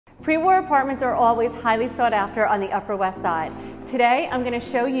Pre-war apartments are always highly sought after on the Upper West Side. Today, I'm going to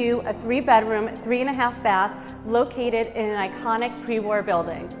show you a 3-bedroom, 3.5 bath located in an iconic pre-war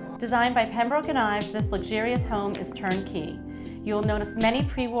building. Designed by Pembroke and Ives, this luxurious home is turnkey. You will notice many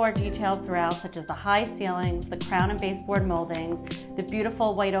pre-war details throughout, such as the high ceilings, the crown and baseboard moldings, the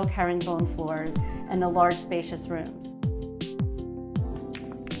beautiful white oak herringbone floors, and the large spacious rooms.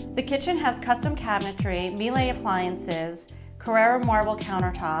 The kitchen has custom cabinetry, Miele appliances, Carrara marble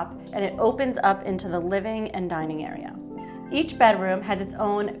countertop, and it opens up into the living and dining area. Each bedroom has its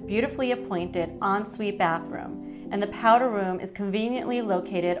own beautifully appointed ensuite bathroom, and the powder room is conveniently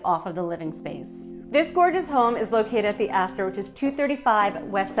located off of the living space. This gorgeous home is located at the Astor, which is 235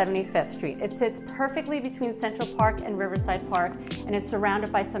 West 75th Street. It sits perfectly between Central Park and Riverside Park and is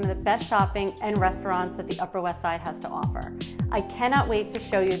surrounded by some of the best shopping and restaurants that the Upper West Side has to offer. I cannot wait to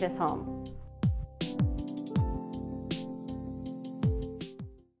show you this home.